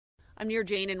I'm near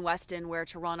Jane in Weston, where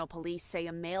Toronto police say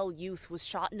a male youth was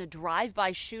shot in a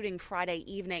drive-by shooting Friday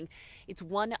evening. It's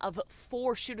one of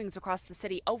 4 shootings across the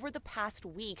city over the past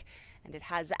week, and it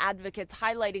has advocates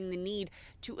highlighting the need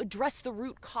to address the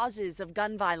root causes of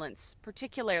gun violence,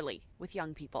 particularly with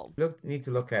young people. Need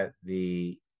to look at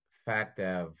the fact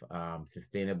of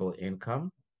sustainable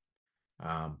income,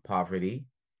 poverty,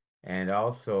 and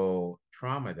also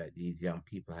trauma that these young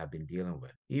people have been dealing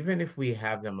with. Even if we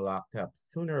have them locked up,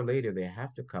 sooner or later they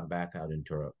have to come back out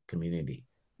into our community.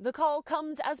 The call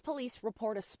comes as police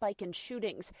report a spike in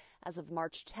shootings. As of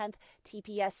March 10th,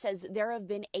 TPS says there have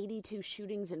been 82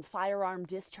 shootings and firearm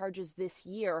discharges this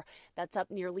year. That's up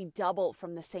nearly double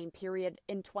from the same period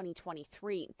in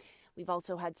 2023. We've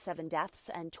also had 7 deaths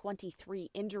and 23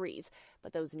 injuries,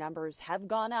 but those numbers have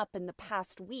gone up in the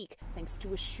past week thanks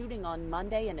to a shooting on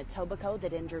Monday in Etobicoke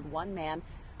that injured 1 man,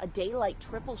 a daylight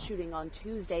triple shooting on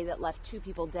Tuesday that left 2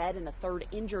 people dead and a 3rd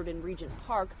injured in Regent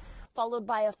Park, followed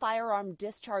by a firearm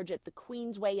discharge at the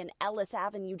Queensway and Ellis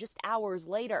Avenue just hours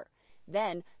later.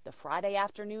 Then, the Friday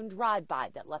afternoon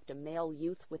drive-by that left a male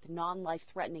youth with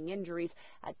non-life-threatening injuries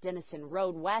at Denison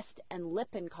Road West and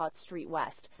Lippincott Street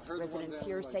West. Residents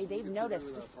here say they've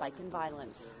noticed a spike in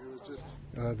violence.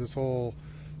 This whole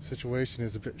situation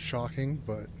is a bit shocking,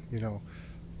 but,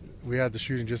 we had the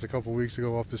shooting just a couple weeks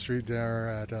ago off the street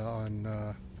there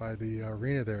by the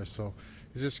arena there, so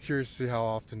it's just curious to see how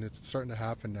often it's starting to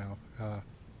happen now.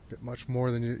 Bit much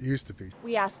more than it used to be.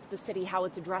 We asked the city how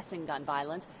it's addressing gun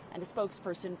violence, and a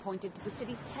spokesperson pointed to the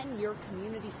city's 10-year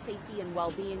community safety and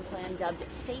well-being plan dubbed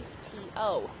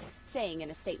SAFE-TO, saying in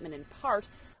a statement in part,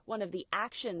 one of the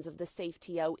actions of the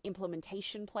SAFE-TO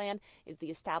implementation plan is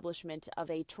the establishment of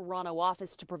a Toronto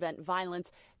office to prevent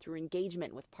violence through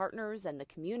engagement with partners and the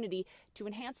community to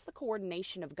enhance the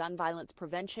coordination of gun violence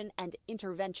prevention and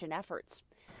intervention efforts.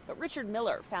 But Richard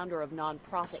Miller, founder of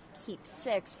nonprofit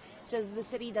Keep6ix, says the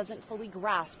city doesn't fully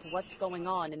grasp what's going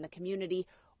on in the community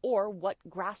or what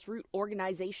grassroots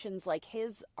organizations like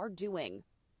his are doing.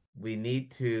 We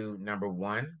need to, number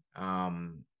one,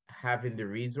 having the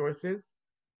resources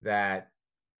that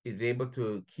is able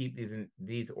to keep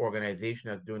these organizations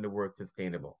that's doing the work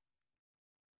sustainable.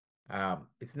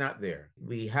 It's not there.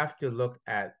 We have to look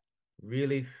at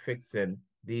really fixing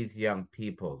these young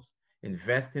people's,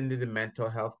 invest into the mental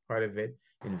health part of it,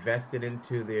 invest it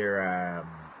into their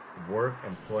work,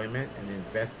 employment, and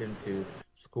invest into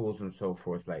schools and so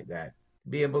forth like that.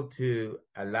 Be able to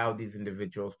allow these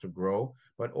individuals to grow,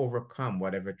 but overcome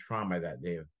whatever trauma that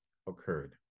they've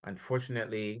occurred.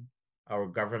 Unfortunately, our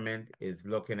government is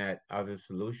looking at other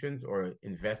solutions or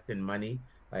investing money,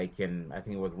 like I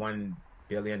think it was $1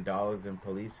 billion in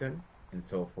policing and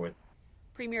so forth.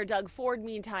 Premier Doug Ford,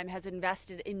 meantime, has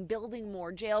invested in building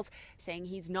more jails, saying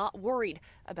he's not worried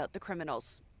about the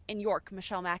criminals. In York,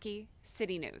 Michelle Mackey,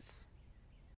 City News.